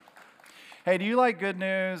Hey, do you like good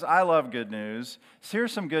news? I love good news. So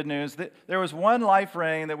here's some good news. There was one life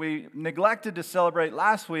ring that we neglected to celebrate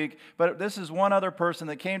last week, but this is one other person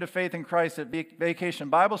that came to faith in Christ at Vacation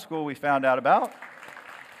Bible School we found out about.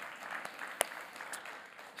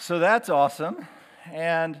 So that's awesome.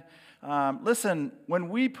 And listen, when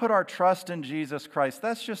we put our trust in Jesus Christ,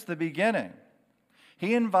 that's just the beginning.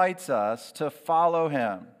 He invites us to follow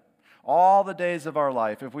Him all the days of our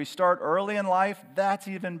life. If we start early in life, that's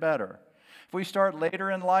even better. If we start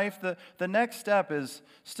later in life, the next step is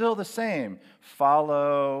still the same.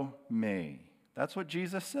 Follow me. That's what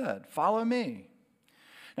Jesus said. Follow me.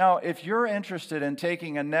 Now, if you're interested in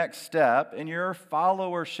taking a next step in your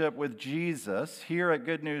followership with Jesus here at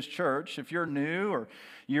Good News Church, if you're new or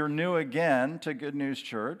you're new again to Good News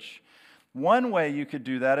Church, one way you could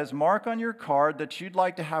do that is mark on your card that you'd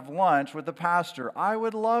like to have lunch with the pastor. I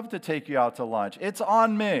would love to take you out to lunch. It's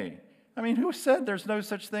on me. I mean, who said there's no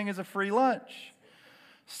such thing as a free lunch?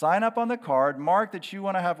 Sign up on the card, mark that you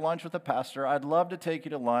want to have lunch with the pastor. I'd love to take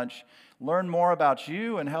you to lunch, learn more about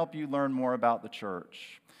you, and help you learn more about the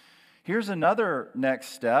church. Here's another next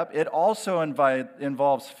step. It also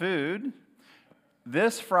involves food.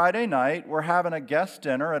 This Friday night, we're having a guest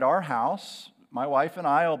dinner at our house. My wife and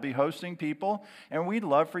I will be hosting people, and we'd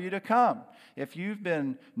love for you to come. If you've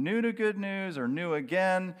been new to Good News or new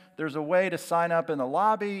again, there's a way to sign up in the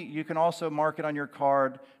lobby. You can also mark it on your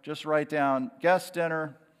card. Just write down guest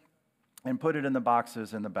dinner and put it in the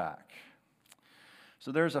boxes in the back.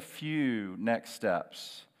 So there's a few next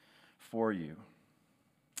steps for you.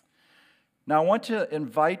 Now I want to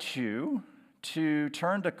invite you to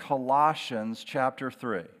turn to Colossians chapter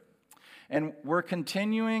 3. And we're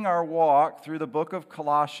continuing our walk through the book of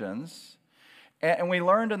Colossians. And we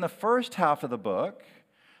learned in the first half of the book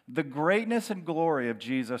the greatness and glory of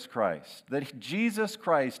Jesus Christ, that Jesus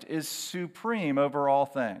Christ is supreme over all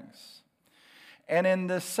things. And in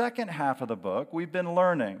the second half of the book, we've been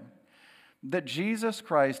learning that Jesus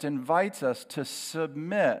Christ invites us to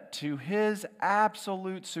submit to His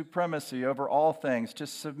absolute supremacy over all things, to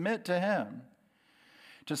submit to Him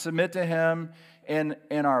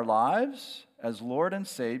in our lives as Lord and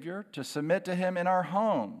Savior, to submit to Him in our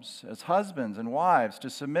homes as husbands and wives, to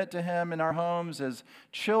submit to Him in our homes as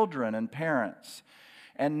children and parents.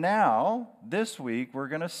 And now, this week, we're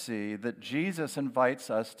going to see that Jesus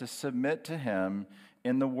invites us to submit to Him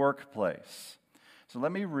in the workplace. So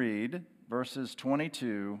let me read verses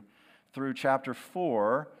 22 through chapter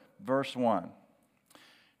 4, verse 1.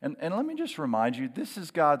 And let me just remind you, this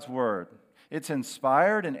is God's Word. It's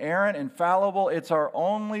inspired, inerrant, infallible. It's our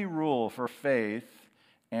only rule for faith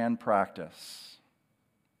and practice.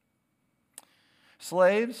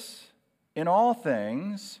 Slaves, in all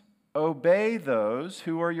things, obey those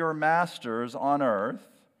who are your masters on earth,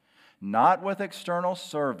 not with external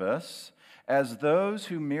service, as those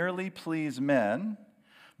who merely please men,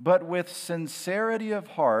 but with sincerity of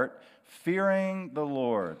heart, fearing the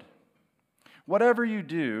Lord. Whatever you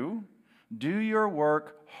do, do your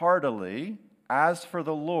work heartily, as for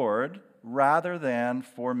the Lord, rather than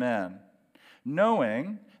for men,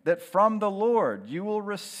 knowing that from the Lord you will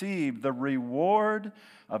receive the reward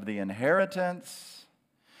of the inheritance.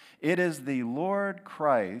 It is the Lord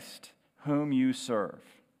Christ whom you serve.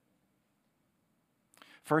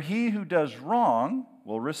 For he who does wrong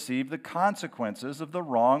will receive the consequences of the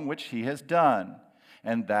wrong which he has done,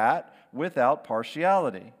 and that without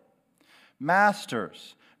partiality.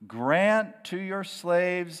 Masters, grant to your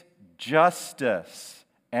slaves justice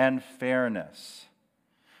and fairness,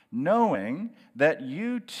 knowing that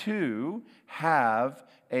you too have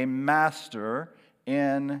a master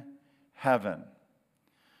in heaven.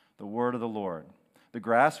 The word of the Lord. The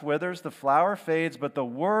grass withers, the flower fades, but the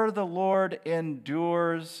word of the Lord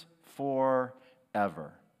endures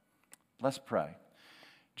forever. Let's pray.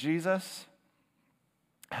 Jesus,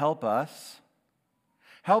 help us.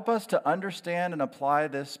 Help us to understand and apply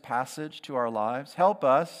this passage to our lives. Help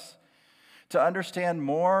us to understand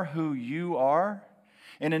more who you are,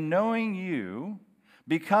 and in knowing you,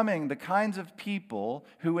 becoming the kinds of people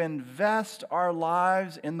who invest our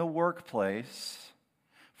lives in the workplace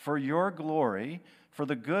for your glory, for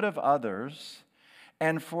the good of others,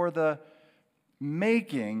 and for the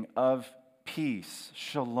making of peace,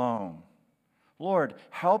 shalom. Lord,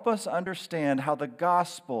 help us understand how the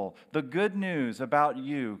gospel, the good news about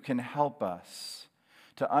you, can help us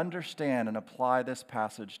to understand and apply this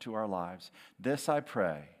passage to our lives. This I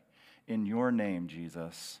pray in your name,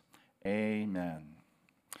 Jesus. Amen.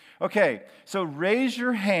 Okay, so raise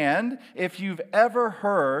your hand if you've ever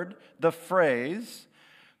heard the phrase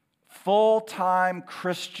full-time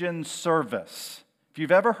Christian service. If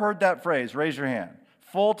you've ever heard that phrase, raise your hand.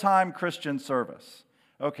 full-time Christian service?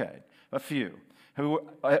 Okay, a few who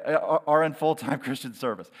are in full-time Christian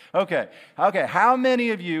service. Okay. How many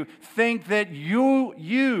of you think that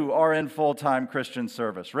you are in full-time Christian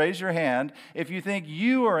service? Raise your hand if you think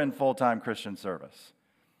you are in full-time Christian service.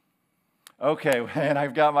 Okay, and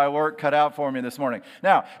I've got my work cut out for me this morning.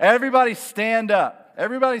 Now, everybody stand up.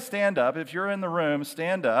 Everybody stand up. If you're in the room,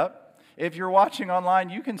 stand up. If you're watching online,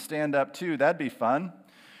 you can stand up too. That'd be fun.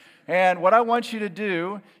 And what I want you to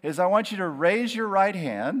do is I want you to raise your right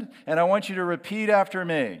hand, and I want you to repeat after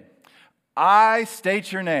me. I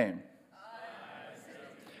state your name.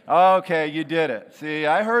 Okay, you did it. See,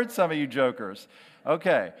 I heard some of you jokers.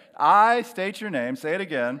 Okay, I state your name. Say it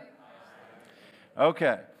again.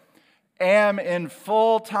 Okay. Am in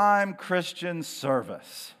full-time Christian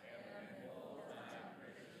service.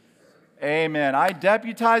 Amen. I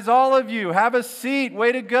deputize all of you. Have a seat.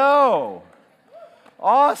 Way to go.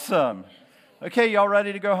 Awesome. Okay, y'all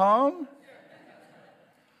ready to go home?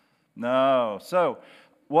 No. So,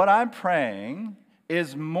 what I'm praying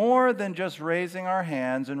is more than just raising our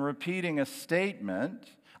hands and repeating a statement.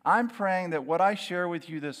 I'm praying that what I share with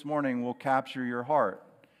you this morning will capture your heart.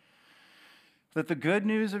 That the good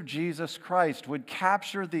news of Jesus Christ would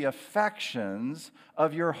capture the affections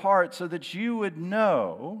of your heart so that you would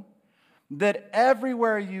know that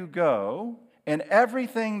everywhere you go and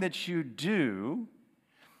everything that you do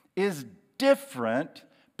is different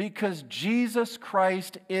because Jesus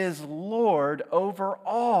Christ is Lord over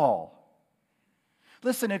all.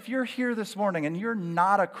 Listen, if you're here this morning and you're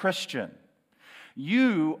not a Christian,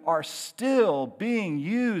 you are still being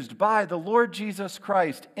used by the Lord Jesus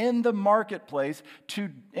Christ in the marketplace,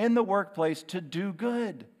 in the workplace, to do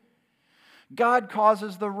good. God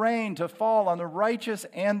causes the rain to fall on the righteous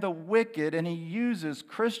and the wicked, and He uses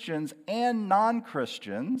Christians and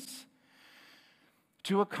non-Christians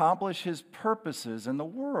to accomplish His purposes in the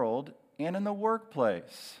world and in the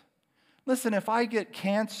workplace. Listen, if I get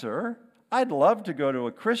cancer, I'd love to go to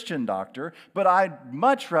a Christian doctor, but I'd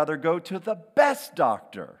much rather go to the best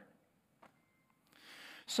doctor.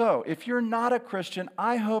 So, if you're not a Christian,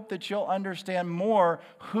 I hope that you'll understand more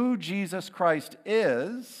who Jesus Christ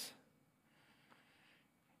is.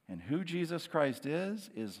 And who Jesus Christ is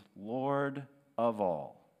Lord of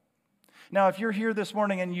all. Now, if you're here this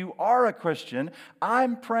morning and you are a Christian,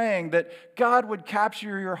 I'm praying that God would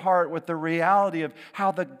capture your heart with the reality of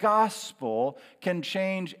how the gospel can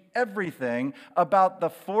change everything about the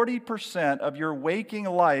 40% of your waking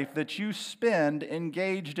life that you spend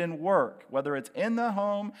engaged in work, whether it's in the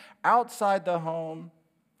home, outside the home.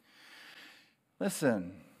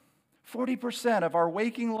 Listen, 40% of our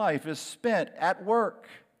waking life is spent at work.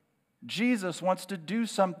 Jesus wants to do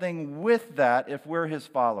something with that if we're His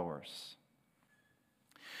followers.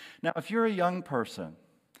 Now, if you're a young person,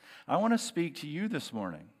 I want to speak to you this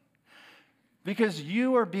morning because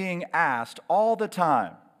you are being asked all the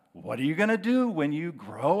time, what are you going to do when you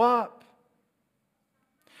grow up?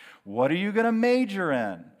 What are you going to major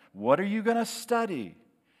in? What are you going to study?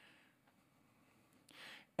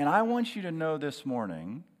 And I want you to know this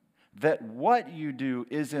morning that what you do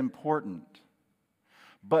is important,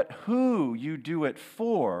 but who you do it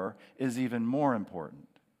for is even more important.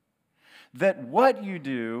 That what you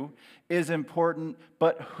do is important,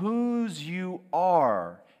 but whose you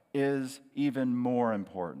are is even more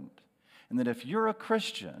important. And that if you're a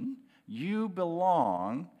Christian, you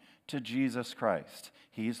belong to Jesus Christ.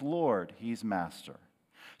 He's Lord, He's Master.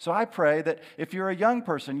 So I pray that if you're a young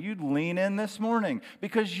person, you'd lean in this morning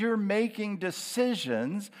because you're making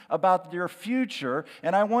decisions about your future,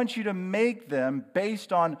 and I want you to make them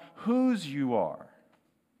based on whose you are,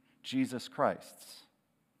 Jesus Christ's.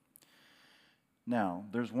 Now,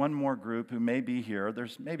 there's one more group who may be here.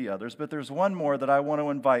 There's maybe others, but there's one more that I want to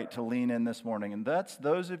invite to lean in this morning, and that's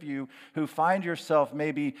those of you who find yourself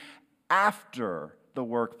maybe after the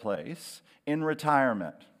workplace in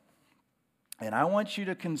retirement. And I want you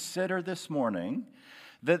to consider this morning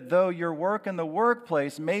that though your work in the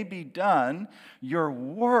workplace may be done, your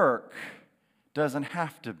work doesn't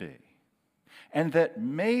have to be. And that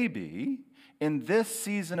maybe in this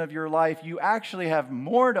season of your life, you actually have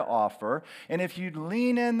more to offer. And if you'd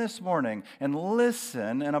lean in this morning and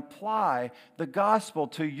listen and apply the gospel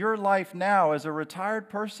to your life now as a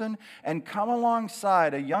retired person and come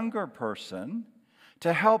alongside a younger person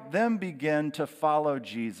to help them begin to follow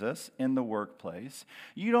Jesus in the workplace,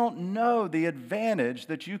 you don't know the advantage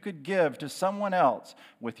that you could give to someone else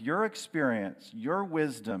with your experience, your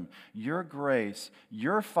wisdom, your grace,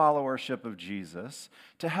 your followership of Jesus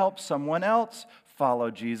to help someone else follow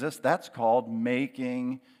Jesus. That's called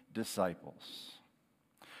making disciples.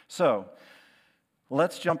 So,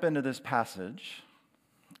 let's jump into this passage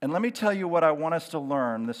And let me tell you what I want us to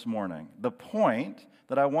learn this morning. The point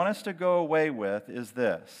that I want us to go away with is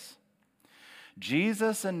this: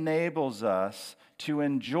 Jesus enables us to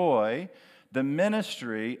enjoy the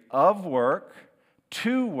ministry of work,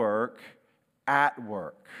 to work, at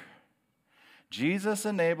work. Jesus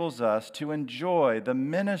enables us to enjoy the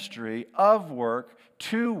ministry of work,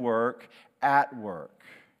 to work, at work.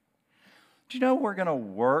 Do you know we're going to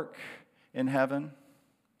work in heaven?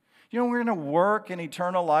 You know we're going to work in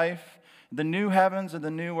eternal life, the new heavens and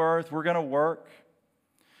the new earth. We're going to work.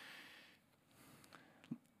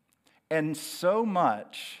 And so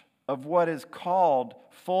much of what is called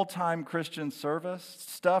full-time Christian service,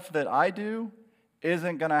 stuff that I do,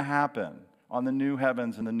 isn't going to happen on the new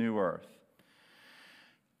heavens and the new earth.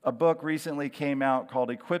 A book recently came out called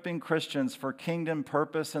Equipping Christians for Kingdom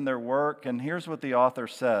Purpose in Their Work, and here's what the author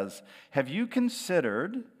says: have you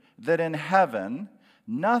considered that in heaven,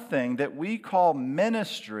 nothing that we call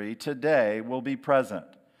ministry today will be present?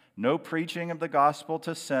 No preaching of the gospel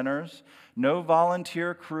to sinners, no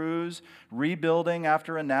volunteer crews rebuilding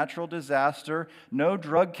after a natural disaster, no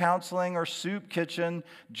drug counseling or soup kitchen,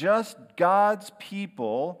 just God's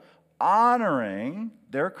people honoring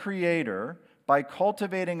their Creator by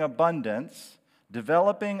cultivating abundance,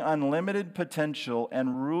 developing unlimited potential,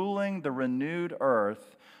 and ruling the renewed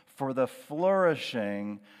earth for the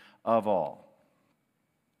flourishing of all.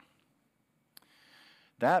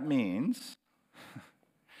 That means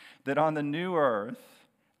that on the new earth,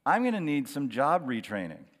 I'm going to need some job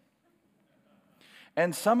retraining.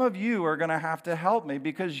 And some of you are going to have to help me,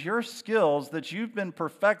 because your skills that you've been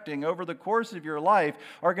perfecting over the course of your life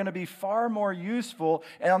are going to be far more useful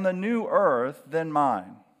on the new earth than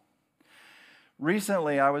mine.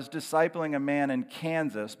 Recently, I was discipling a man in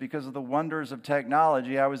Kansas. Because of the wonders of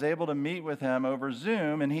technology, I was able to meet with him over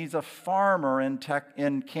Zoom, and he's a farmer in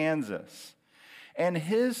Kansas. And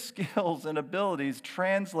his skills and abilities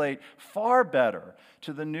translate far better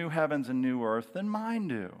to the new heavens and new earth than mine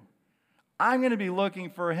do. I'm going to be looking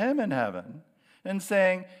for him in heaven and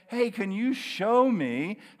saying, hey, can you show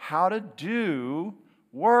me how to do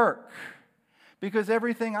work? Because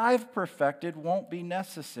everything I've perfected won't be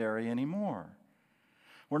necessary anymore.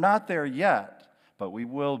 We're not there yet, but we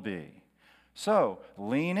will be. So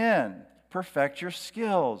lean in, perfect your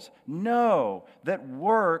skills. Know that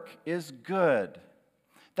work is good.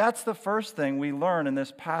 That's the first thing we learn in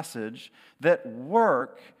this passage, that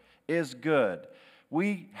work is good.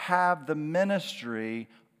 We have the ministry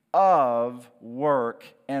of work,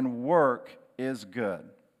 and work is good.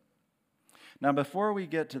 Now, before we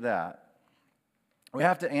get to that, we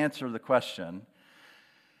have to answer the question: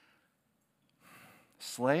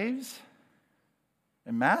 slaves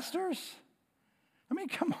and masters? I mean,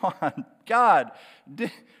 come on, God,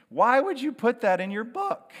 why would you put that in your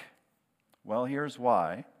book? Well, here's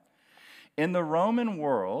why. In the Roman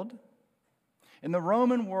world,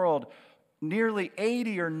 nearly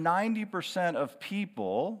 80 or 90% of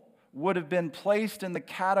people would have been placed in the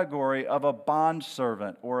category of a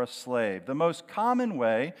bondservant or a slave. The most common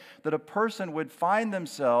way that a person would find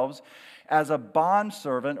themselves as a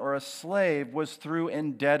bondservant or a slave was through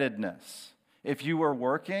indebtedness. If you were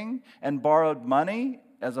working and borrowed money,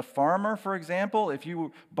 as a farmer, for example, if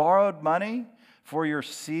you borrowed money for your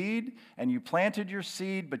seed and you planted your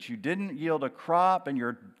seed but you didn't yield a crop, and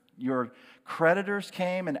your creditors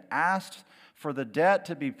came and asked for the debt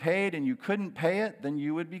to be paid and you couldn't pay it, then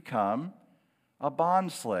you would become a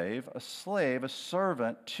bondslave, a slave, a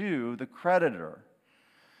servant to the creditor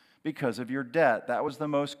because of your debt. That was the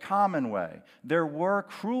most common way. There were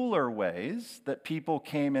crueler ways that people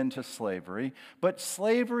came into slavery, but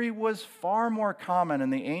slavery was far more common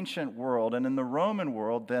in the ancient world and in the Roman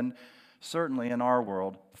world than certainly in our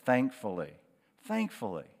world, thankfully.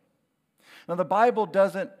 Thankfully. Now, the Bible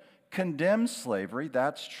doesn't condemn slavery,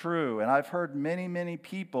 that's true, and I've heard many, many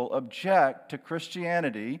people object to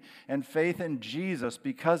Christianity and faith in Jesus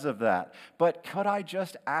because of that. But could I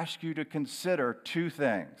just ask you to consider two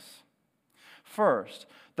things? First,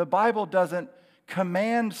 the Bible doesn't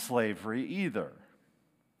command slavery either.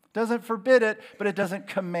 It doesn't forbid it, but it doesn't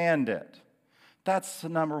command it. That's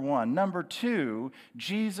number one. Number two,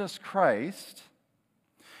 Jesus Christ,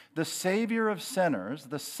 the Savior of sinners,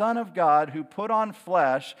 the Son of God who put on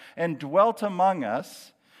flesh and dwelt among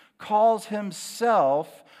us, calls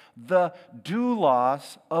himself the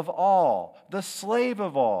doulos of all, the slave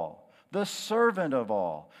of all, the servant of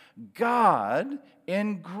all. God,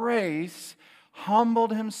 in grace,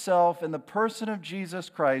 humbled himself in the person of Jesus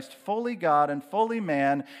Christ, fully God and fully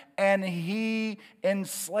man, and he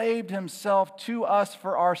enslaved himself to us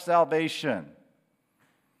for our salvation.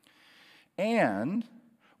 And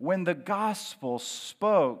when the gospel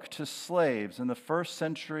spoke to slaves in the first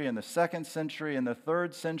century, in the second century, in the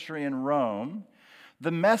third century in Rome, the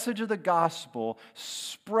message of the gospel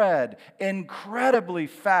spread incredibly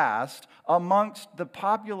fast amongst the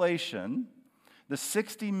population, the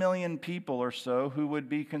 60 million people or so who would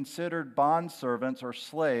be considered bondservants or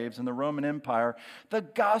slaves in the Roman Empire. The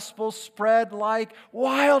gospel spread like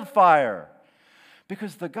wildfire.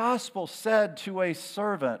 Because the gospel said to a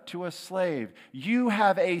servant, to a slave, you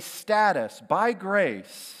have a status by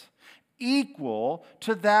grace equal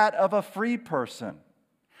to that of a free person.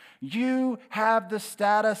 You have the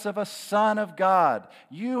status of a son of God.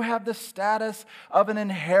 You have the status of an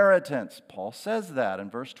inheritance. Paul says that in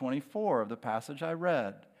verse 24 of the passage I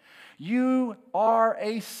read. You are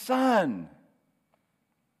a son.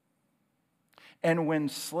 And when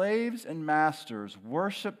slaves and masters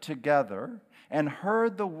worshiped together and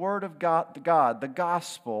heard the word of God, the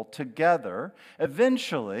gospel together,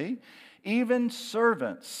 eventually, even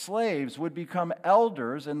servants, slaves, would become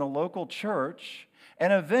elders in the local church,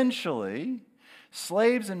 and eventually,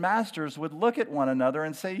 slaves and masters would look at one another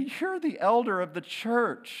and say, you're the elder of the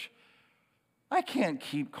church. I can't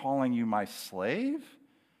keep calling you my slave.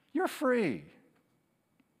 You're free.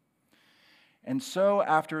 And so,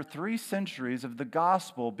 after 3 centuries of the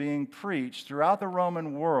gospel being preached throughout the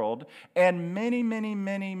Roman world, and many, many,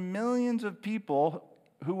 many millions of people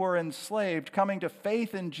who were enslaved coming to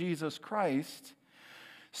faith in Jesus Christ,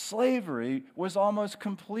 slavery was almost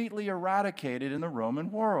completely eradicated in the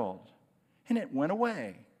Roman world, and it went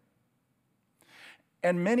away.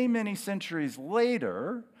 And many, many centuries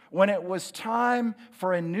later, when it was time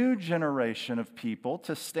for a new generation of people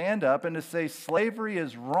to stand up and to say slavery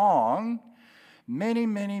is wrong, many,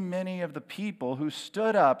 many, many of the people who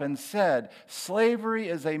stood up and said slavery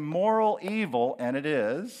is a moral evil, and it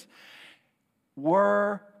is,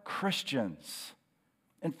 were Christians.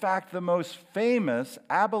 In fact, the most famous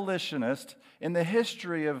abolitionist in the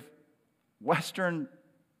history of Western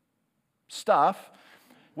stuff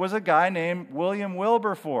was a guy named William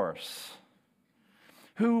Wilberforce,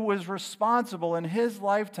 who was responsible in his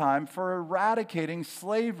lifetime for eradicating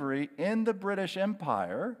slavery in the British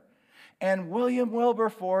Empire. And William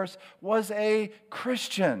Wilberforce was a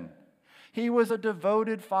Christian. He was a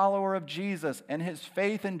devoted follower of Jesus, and his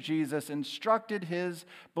faith in Jesus instructed his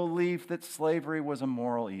belief that slavery was a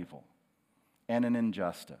moral evil and an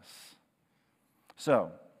injustice.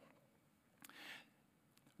 So,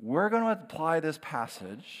 we're going to apply this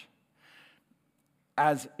passage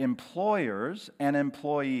as employers and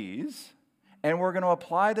employees, and we're going to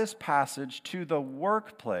apply this passage to the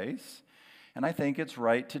workplace, and I think it's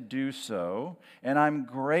right to do so, and I'm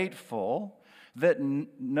grateful that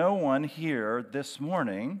no one here this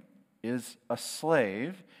morning is a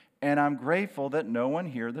slave, and I'm grateful that no one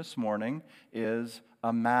here this morning is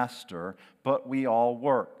a master, but we all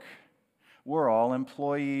work. We're all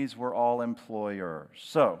employees, we're all employers.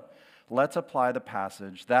 So, let's apply the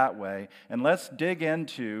passage that way, and let's dig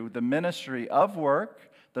into the ministry of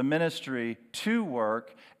work, the ministry to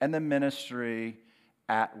work, and the ministry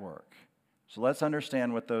at work. So let's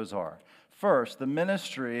understand what those are. First, the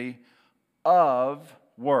ministry of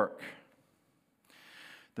work.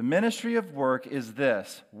 The ministry of work is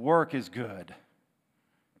this: work is good.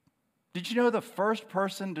 Did you know the first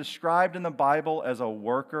person described in the Bible as a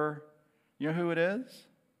worker, you know who it is?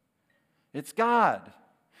 It's God.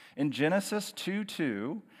 In Genesis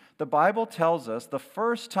 2:2, the Bible tells us the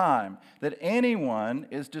first time that anyone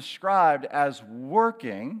is described as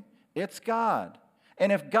working, it's God.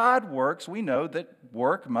 And if God works, we know that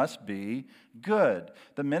work must be good.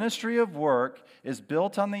 The ministry of work is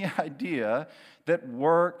built on the idea that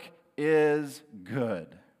work is good.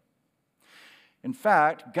 In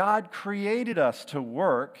fact, God created us to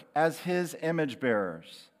work as His image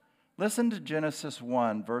bearers. Listen to Genesis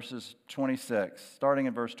 1, verses 26, starting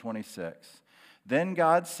in verse 26. Then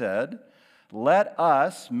God said, "Let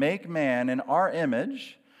us make man in our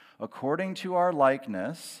image, according to our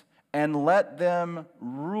likeness, and let them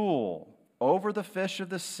rule over the fish of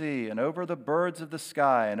the sea, and over the birds of the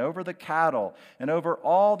sky, and over the cattle, and over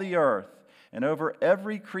all the earth, and over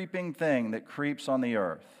every creeping thing that creeps on the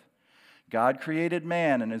earth." God created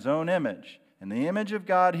man in His own image. In the image of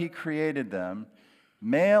God He created them.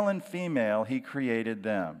 Male and female He created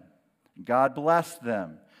them. God blessed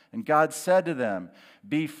them. And God said to them,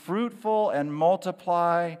 "Be fruitful and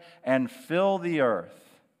multiply and fill the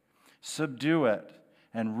earth. Subdue it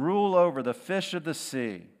and rule over the fish of the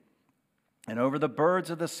sea and over the birds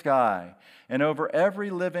of the sky and over every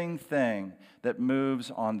living thing that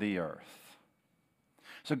moves on the earth."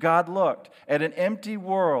 So God looked at an empty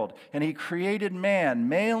world, and he created man,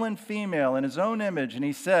 male and female, in his own image, and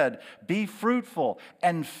he said, "Be fruitful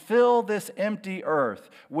and fill this empty earth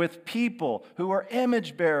with people who are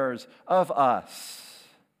image bearers of us."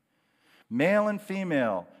 Male and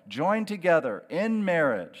female joined together in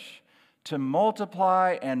marriage to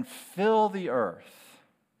multiply and fill the earth.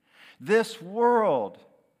 This world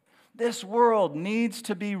needs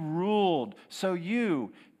to be ruled. So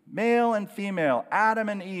you, male and female, Adam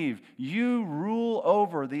and Eve, you rule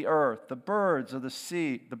over the earth, the birds of the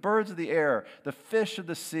sea, the birds of the air, the fish of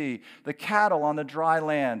the sea, the cattle on the dry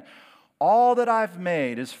land. All that I've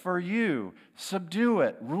made is for you. Subdue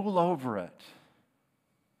it, rule over it.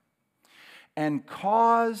 And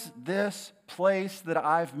cause this place that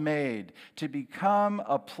I've made to become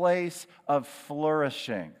a place of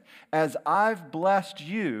flourishing. As I've blessed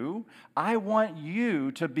you, I want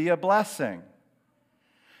you to be a blessing.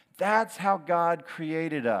 That's how God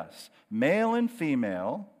created us, male and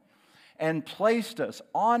female, and placed us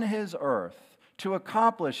on his earth to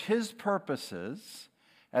accomplish his purposes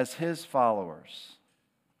as his followers.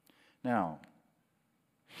 Now,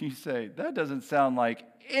 you say, that doesn't sound like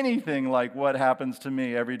anything like what happens to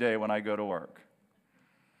me every day when I go to work.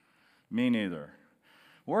 Me neither.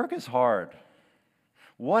 Work is hard.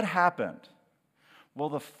 What happened? Well,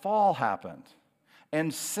 the fall happened,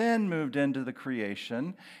 and sin moved into the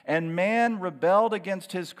creation, and man rebelled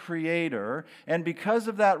against his creator, and because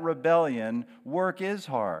of that rebellion, work is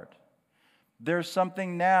hard. There's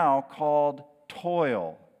something now called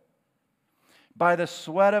toil. By the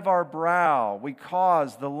sweat of our brow, we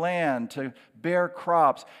cause the land to bear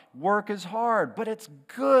crops. Work is hard, but it's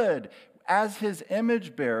good. As his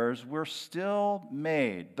image bearers, we're still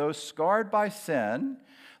made. Though scarred by sin,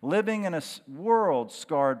 living in a world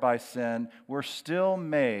scarred by sin, we're still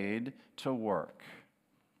made to work.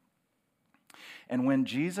 And when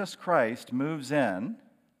Jesus Christ moves in,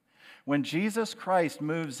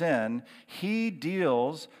 he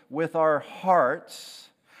deals with our hearts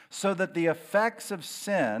so that the effects of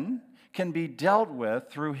sin can be dealt with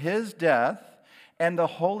through his death, and the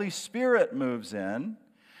Holy Spirit moves in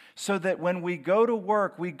so that when we go to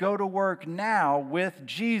work now with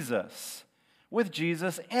Jesus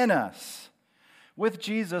in us, with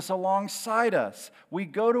Jesus alongside us. We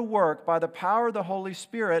go to work by the power of the Holy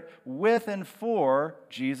Spirit with and for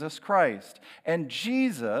Jesus Christ. And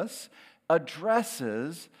Jesus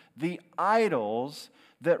addresses the idols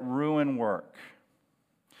that ruin work.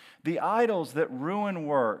 The idols that ruin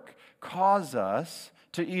work cause us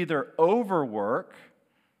to either overwork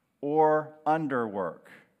or underwork.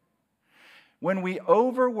 When we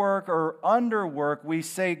overwork or underwork, we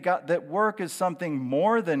say that work is something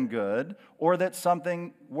more than good, or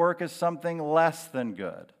that work is something less than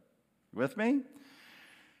good. With me?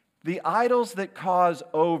 The idols that cause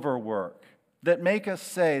overwork, that make us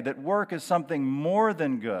say that work is something more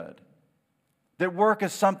than good, that work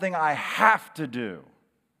is something I have to do.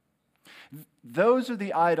 Those are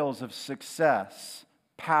the idols of success,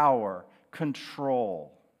 power,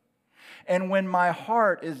 control. And when my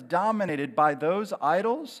heart is dominated by those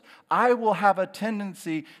idols, I will have a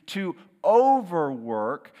tendency to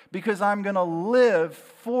overwork because I'm going to live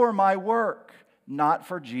for my work, not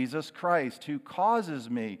for Jesus Christ, who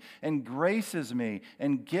causes me and graces me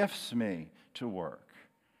and gifts me to work.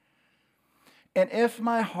 And if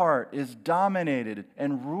my heart is dominated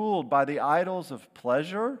and ruled by the idols of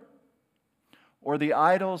pleasure, or the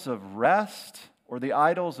idols of rest, or the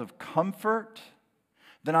idols of comfort,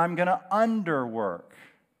 then I'm going to underwork.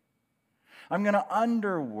 I'm going to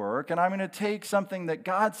underwork, and I'm going to take something that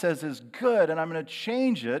God says is good, and I'm going to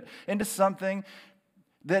change it into something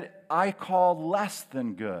that I call less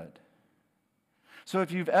than good. So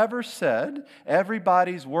if you've ever said,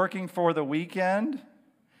 everybody's working for the weekend,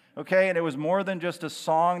 okay, and it was more than just a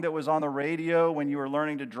song that was on the radio when you were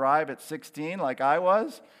learning to drive at 16 like I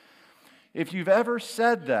was, if you've ever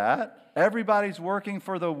said that, everybody's working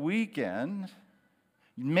for the weekend,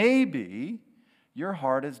 maybe your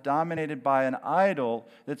heart is dominated by an idol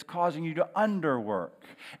that's causing you to underwork.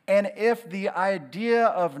 And if the idea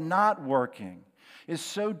of not working is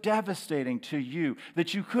so devastating to you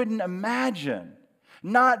that you couldn't imagine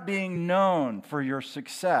not being known for your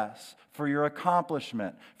success, for your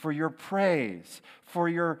accomplishment, for your praise, for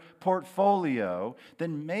your portfolio,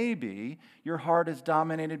 then maybe your heart is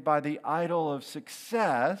dominated by the idol of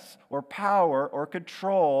success or power or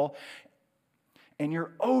control, and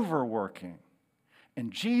you're overworking.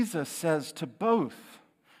 And Jesus says to both,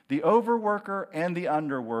 the overworker and the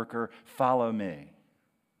underworker, follow me.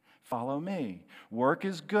 Follow me. Work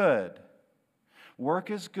is good. Work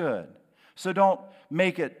is good. So don't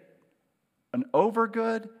make it an over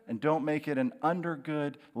good and don't make it an under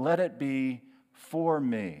good. Let it be for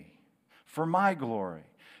me, for my glory,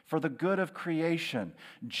 for the good of creation.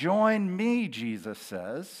 Join me, Jesus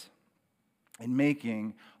says, in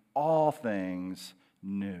making all things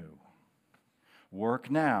new.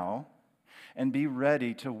 Work now and be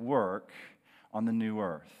ready to work on the new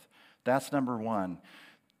earth. That's number one.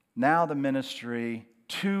 Now the ministry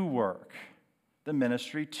to work. The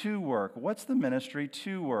ministry to work. What's the ministry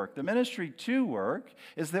to work? The ministry to work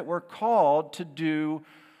is that we're called to do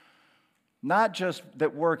not just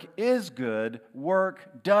that work is good,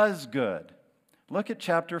 work does good. Look at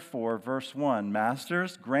chapter 4, verse 1.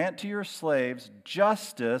 Masters, grant to your slaves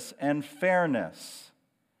justice and fairness,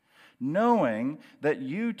 knowing that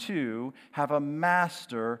you too have a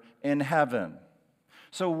master in heaven.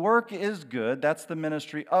 So work is good. That's the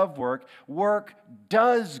ministry of work. Work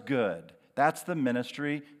does good. That's the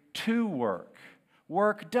ministry to work.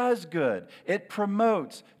 Work does good. It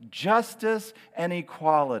promotes justice and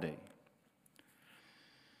equality.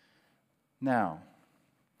 Now,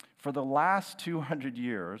 for the last 200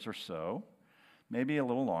 years or so, maybe a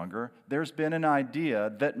little longer, there's been an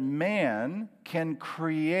idea that man can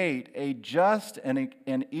create a just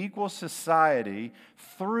and equal society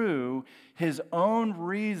through his own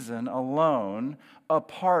reason alone,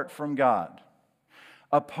 apart from God.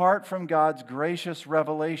 Apart from God's gracious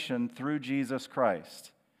revelation through Jesus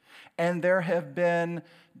Christ. And there have been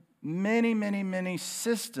many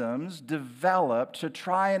systems developed to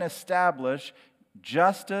try and establish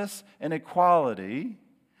justice and equality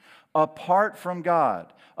apart from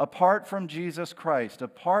God, apart from Jesus Christ,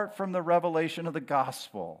 apart from the revelation of the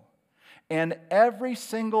gospel. And every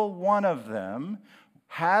single one of them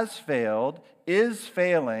has failed, is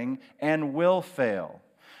failing, and will fail.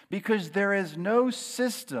 Because there is no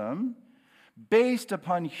system based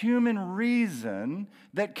upon human reason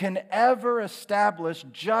that can ever establish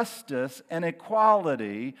justice and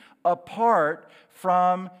equality apart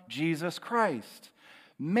from Jesus Christ.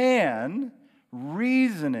 Man,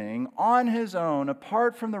 reasoning on his own,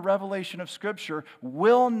 apart from the revelation of Scripture,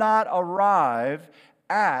 will not arrive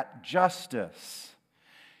at justice.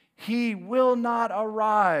 He will not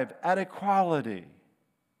arrive at equality.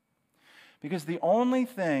 Because the only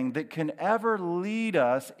thing that can ever lead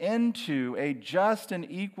us into a just and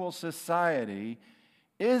equal society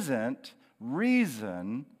isn't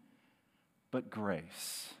reason, but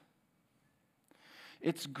grace.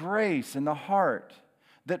 It's grace in the heart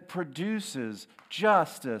that produces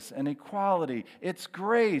justice and equality. It's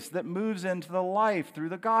grace that moves into the life through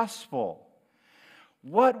the gospel.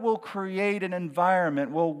 What will create an environment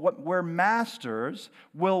where masters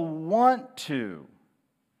will want to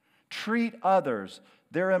treat others,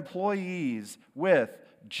 their employees, with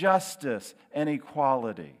justice and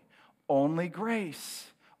equality? Only grace.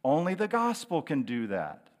 Only the gospel can do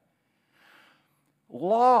that.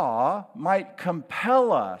 Law might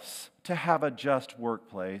compel us to have a just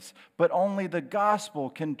workplace, but only the gospel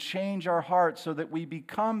can change our hearts so that we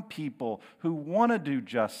become people who want to do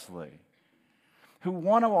justly, who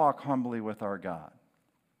want to walk humbly with our God.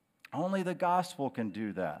 Only the gospel can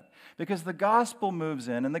do that. Because the gospel moves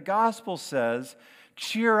in and the gospel says,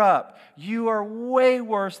 cheer up, you are way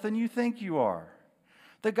worse than you think you are.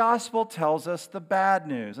 The gospel tells us the bad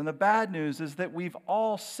news, and the bad news is that we've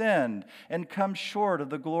all sinned and come short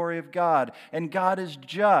of the glory of God, and God is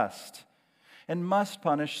just and must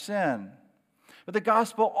punish sin. But the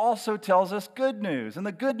gospel also tells us good news, and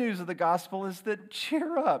the good news of the gospel is that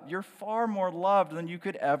cheer up, you're far more loved than you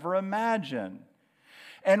could ever imagine.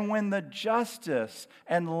 And when the justice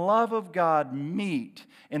and love of God meet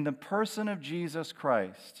in the person of Jesus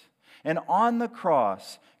Christ, and on the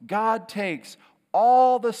cross, God takes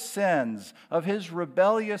all the sins of his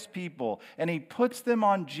rebellious people and he puts them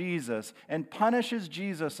on Jesus and punishes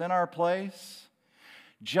Jesus in our place,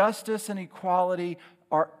 justice and equality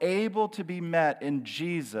are able to be met in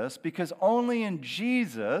Jesus, because only in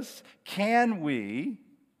Jesus can we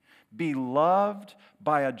be loved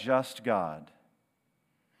by a just God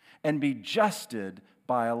and be justed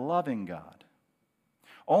by a loving God.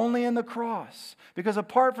 Only in the cross. Because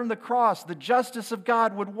apart from the cross, the justice of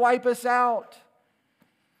God would wipe us out.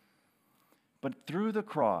 But through the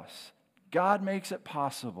cross, God makes it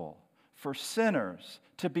possible for sinners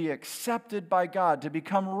to be accepted by God, to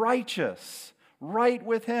become righteous, right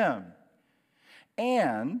with Him,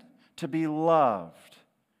 and to be loved.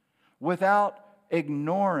 Without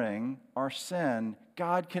ignoring our sin,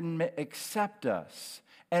 God can accept us.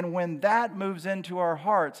 And when that moves into our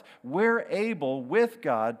hearts, we're able, with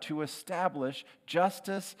God, to establish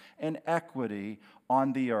justice and equity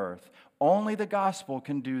on the earth. Only the gospel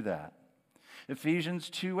can do that. Ephesians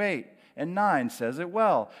 2:8 and 9 says it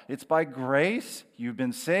well. It's by grace you've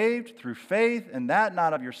been saved through faith, and that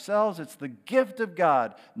not of yourselves. It's the gift of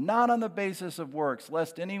God, not on the basis of works,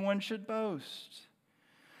 lest anyone should boast.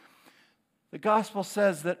 The gospel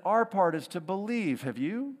says that our part is to believe. Have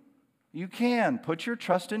you? You can. Put your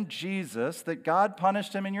trust in Jesus, that God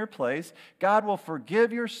punished him in your place. God will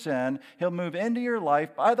forgive your sin. He'll move into your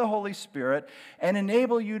life by the Holy Spirit and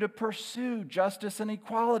enable you to pursue justice and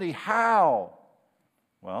equality. How?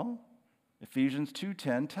 Well, Ephesians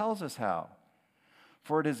 2:10 tells us how.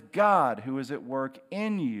 For it is God who is at work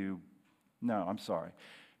in you.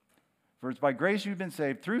 For it's by grace you've been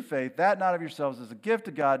saved through faith, that not of yourselves is a gift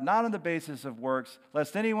of God, not on the basis of works,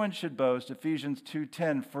 lest anyone should boast. Ephesians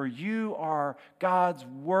 2:10, for you are God's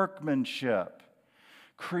workmanship,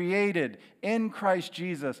 created in Christ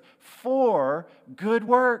Jesus for good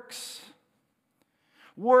works.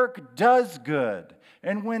 Work does good.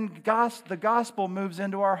 And when the gospel moves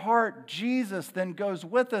into our heart, Jesus then goes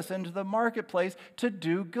with us into the marketplace to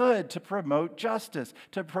do good, to promote justice,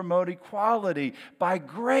 to promote equality by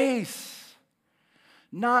grace,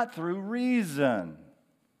 not through reason.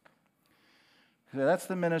 So that's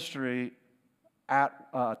the ministry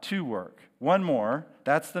to work. One more,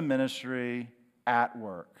 that's the ministry at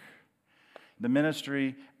work. The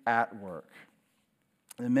ministry at work.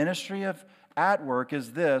 The ministry at work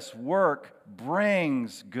is this: work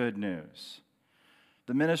brings good news.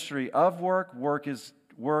 The ministry of work is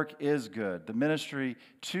good. The ministry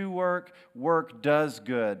to work does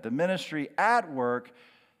good. The ministry at work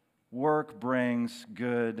brings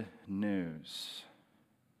good news.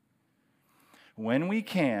 When we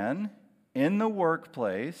can, in the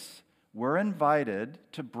workplace, we're invited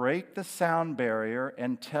to break the sound barrier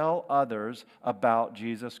and tell others about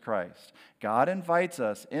Jesus Christ. God invites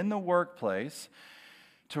us in the workplace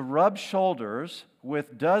to rub shoulders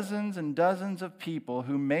with dozens and dozens of people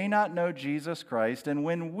who may not know Jesus Christ. And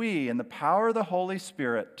when we, in the power of the Holy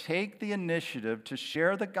Spirit, take the initiative to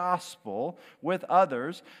share the gospel with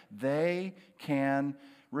others, they can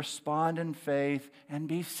respond in faith and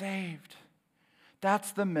be saved.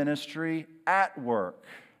 That's the ministry at work.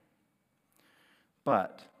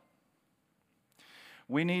 But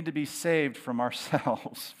we need to be saved from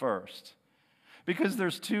ourselves first, because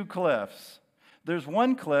there's two cliffs. There's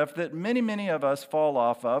one cliff that many of us fall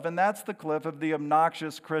off of, and that's the cliff of the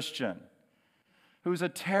obnoxious Christian who's a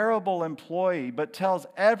terrible employee but tells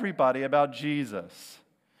everybody about Jesus.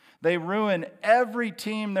 They ruin every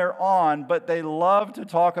team they're on, but they love to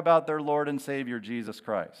talk about their Lord and Savior, Jesus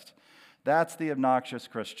Christ. That's the obnoxious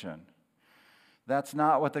Christian. That's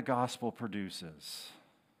not what the gospel produces.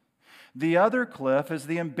 The other cliff is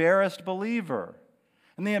the embarrassed believer.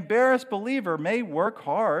 And the embarrassed believer may work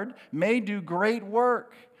hard, may do great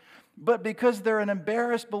work, but because they're an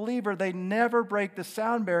embarrassed believer, they never break the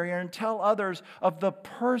sound barrier and tell others of the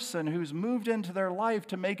person who's moved into their life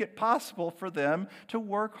to make it possible for them to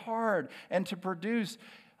work hard and to produce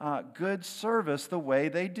good service the way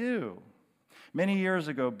they do. Many years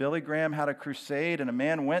ago, Billy Graham had a crusade, and a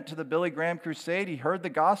man went to the Billy Graham crusade. He heard the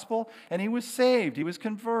gospel, and he was saved. He was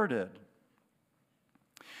converted.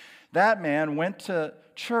 That man went to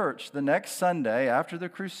church the next Sunday after the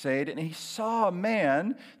crusade, and he saw a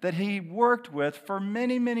man that he worked with for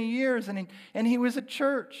many years, and he was at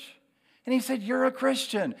church. And he said, "You're a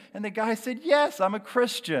Christian." And the guy said, "Yes, I'm a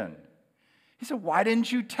Christian." He said, "Why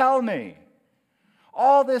didn't you tell me?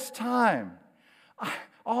 All this time,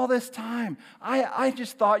 I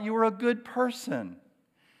just thought you were a good person.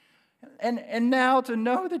 And now to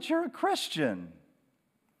know that you're a Christian,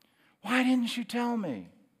 why didn't you tell me?"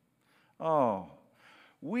 Oh,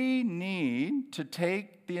 we need to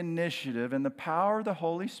take the initiative and the power of the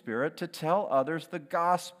Holy Spirit to tell others the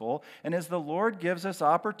gospel. And as the Lord gives us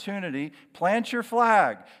opportunity, plant your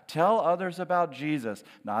flag. Tell others about Jesus,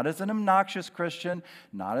 not as an obnoxious Christian,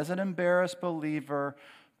 not as an embarrassed believer,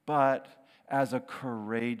 but as a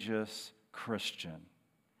courageous Christian.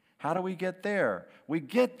 How do we get there? We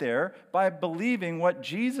get there by believing what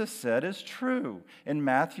Jesus said is true. In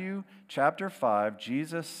Matthew chapter 5,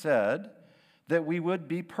 Jesus said that we would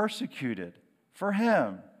be persecuted for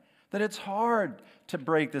him, that it's hard to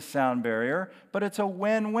break the sound barrier, but it's a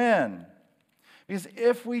win-win. Because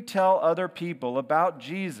if we tell other people about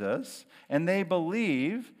Jesus and they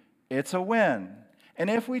believe, it's a win. And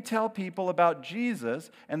if we tell people about Jesus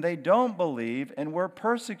and they don't believe and we're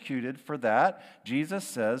persecuted for that, Jesus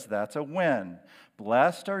says that's a win.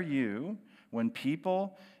 Blessed are you when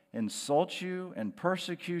people insult you and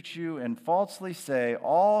persecute you and falsely say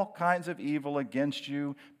all kinds of evil against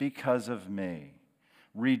you because of me.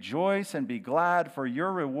 Rejoice and be glad, for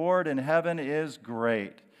your reward in heaven is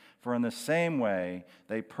great. for in the same way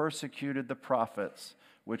they persecuted the prophets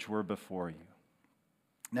which were before you.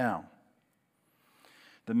 Now,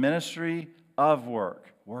 the ministry of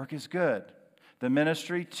work. Work is good. The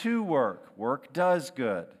ministry to work. Work does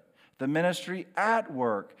good. The ministry at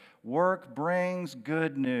work. Work brings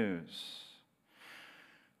good news.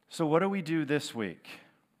 So what do we do this week?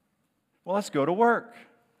 Well, let's go to work.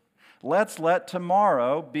 Let's let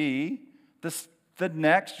tomorrow be the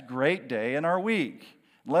next great day in our week.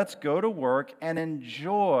 Let's go to work and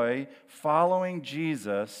enjoy following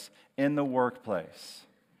Jesus in the workplace.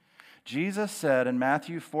 Jesus said in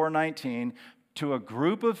Matthew 4:19 to a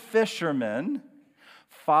group of fishermen,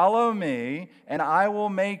 "Follow me, and I will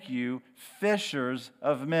make you fishers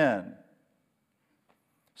of men."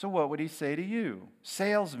 So what would he say to you,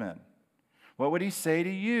 salesman? What would he say to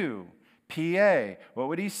you, PA? What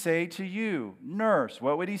would he say to you, nurse?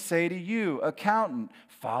 What would he say to you, accountant?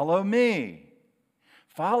 Follow me.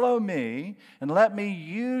 Follow me, and let me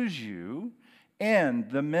use you in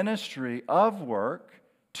the ministry of work,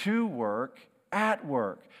 to work, at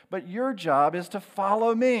work. But your job is to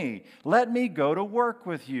follow me. Let me go to work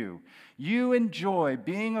with you. You enjoy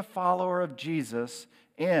being a follower of Jesus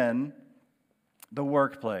in the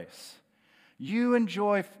workplace. You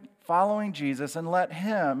enjoy following Jesus and let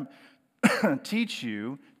him teach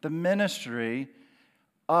you the ministry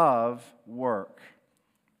of work.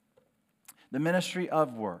 The ministry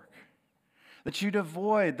of work. That you'd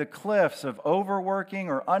avoid the cliffs of overworking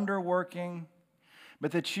or underworking,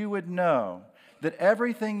 but that you would know that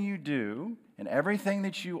everything you do and everything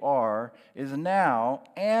that you are is now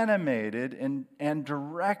animated and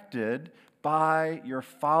directed by your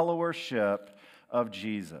followership of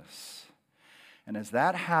Jesus. And as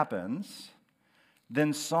that happens,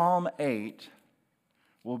 then Psalm 8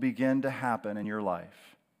 will begin to happen in your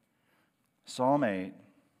life. Psalm 8.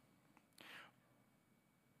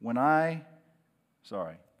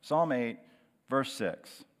 Psalm 8, verse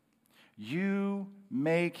 6. You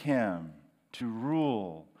make him to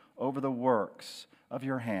rule over the works of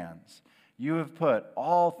your hands. You have put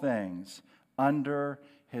all things under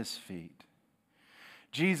his feet.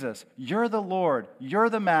 Jesus, you're the Lord. You're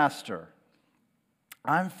the master.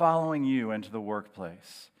 I'm following you into the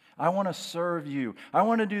workplace. I want to serve you. I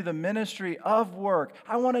want to do the ministry of work.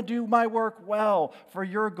 I want to do my work well for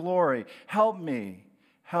your glory. Help me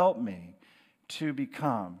to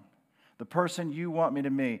become the person you want me to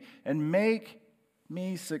be and make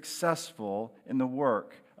me successful in the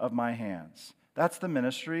work of my hands. That's the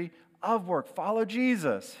ministry of work. Follow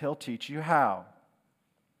Jesus. He'll teach you how.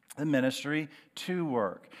 The ministry to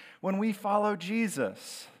work. When we follow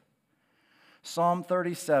Jesus, Psalm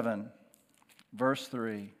 37, verse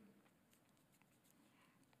 3.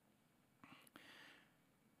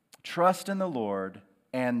 Trust in the Lord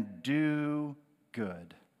and do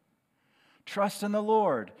good. Trust in the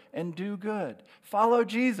Lord and do good. Follow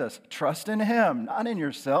Jesus. Trust in him, not in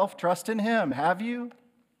yourself. Trust in him. Have you?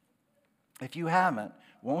 If you haven't,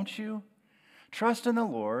 won't you? Trust in the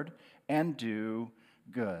Lord and do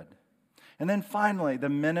good. And then finally, the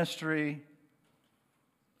ministry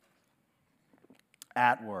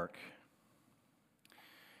at work.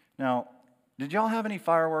 Now, did y'all have any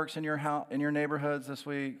fireworks in your house, in your neighborhoods this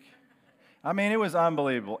week? I mean, it was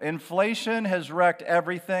unbelievable. Inflation has wrecked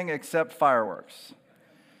everything except fireworks.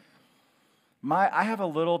 I have a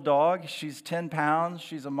little dog. She's 10 pounds.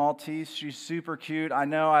 She's a Maltese. She's super cute. I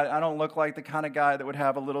know I don't look like the kind of guy that would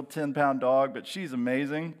have a little 10-pound dog, but she's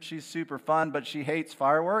amazing. She's super fun, but she hates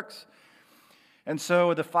fireworks. And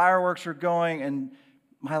so the fireworks are going, and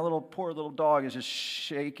my poor little dog is just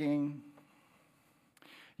shaking.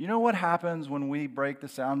 You know what happens when we break the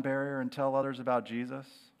sound barrier and tell others about Jesus?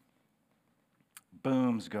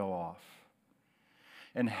 Booms go off,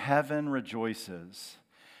 and heaven rejoices,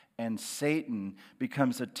 and Satan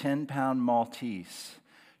becomes a 10-pound Maltese,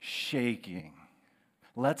 shaking.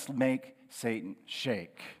 Let's make Satan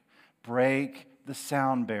shake. Break the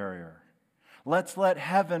sound barrier. Let's let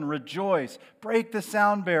heaven rejoice. Break the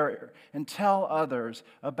sound barrier and tell others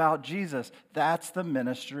about Jesus. That's the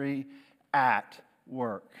ministry at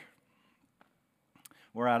work.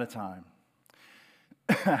 We're out of time.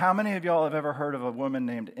 How many of y'all have ever heard of a woman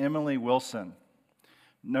named Emily Wilson?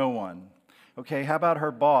 No one. Okay, how about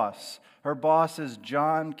her boss? Her boss is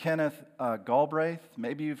John Kenneth Galbraith.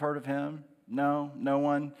 Maybe you've heard of him. No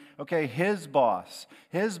one. Okay, his boss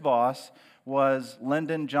was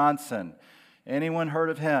Lyndon Johnson. Anyone heard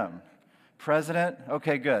of him? President?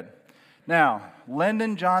 Okay, good. Now,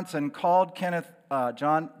 Lyndon Johnson called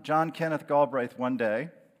John Kenneth Galbraith one day,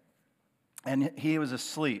 and he was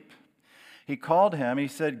asleep. He called him. He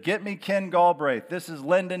said, "Get me Ken Galbraith. This is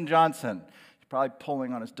Lyndon Johnson." He probably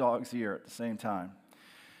pulling on his dog's ear at the same time.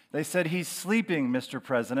 They said, "He's sleeping, Mr.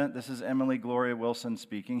 President." This is Emily Gloria Wilson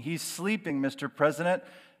speaking. "He's sleeping, Mr. President.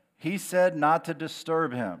 He said not to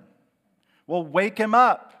disturb him." "Well, wake him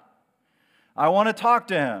up. I want to talk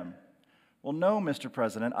to him." "Well, no, Mr.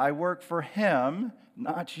 President. I work for him,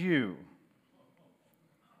 not you."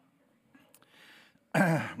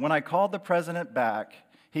 When I called the president back,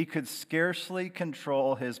 he could scarcely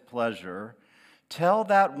control his pleasure. "Tell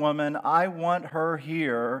that woman I want her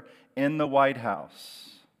here in the White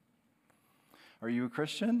House." Are you a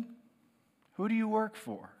Christian? Who do you work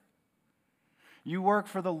for? You work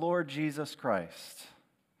for the Lord Jesus Christ.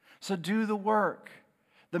 So do the work,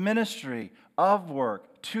 the ministry of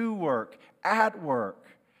work, to work, at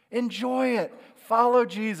work. Enjoy it. Follow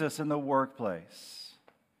Jesus in the workplace.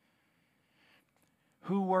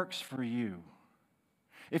 Who works for you?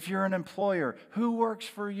 If you're an employer, who works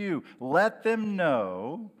for you? Let them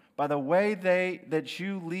know by the way that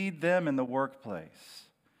you lead them in the workplace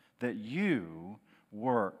that you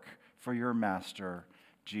work for your master,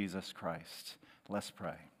 Jesus Christ. Let's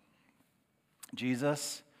pray.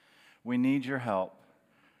 Jesus, we need your help.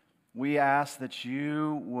 We ask that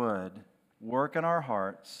you would work in our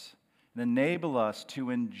hearts and enable us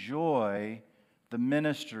to enjoy the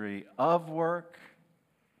ministry of work,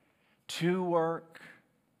 to work,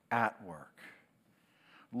 at work.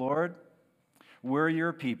 Lord, we're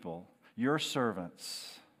your people, your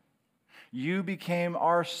servants. You became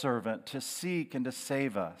our servant to seek and to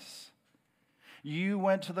save us. You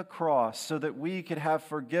went to the cross so that we could have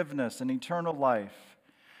forgiveness and eternal life.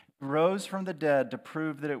 You rose from the dead to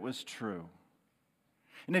prove that it was true.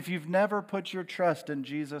 And if you've never put your trust in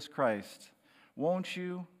Jesus Christ, won't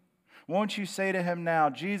you? Won't you say to him now,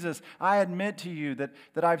 "Jesus, I admit to you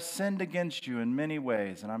that I've sinned against you in many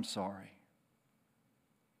ways, and I'm sorry.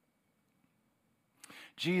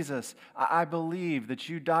 Jesus, I believe that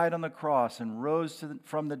you died on the cross and rose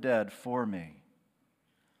from the dead for me.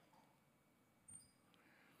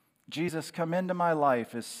 Jesus, come into my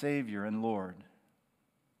life as Savior and Lord,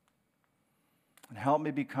 and help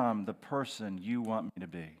me become the person you want me to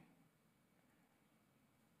be."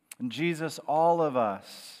 And Jesus, all of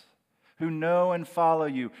us who know and follow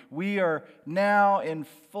you, we are now in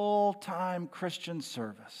full-time Christian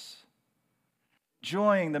service,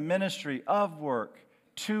 enjoying the ministry of work,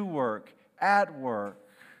 to work, at work.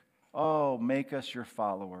 Oh, make us your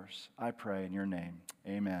followers, I pray in your name.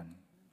 Amen.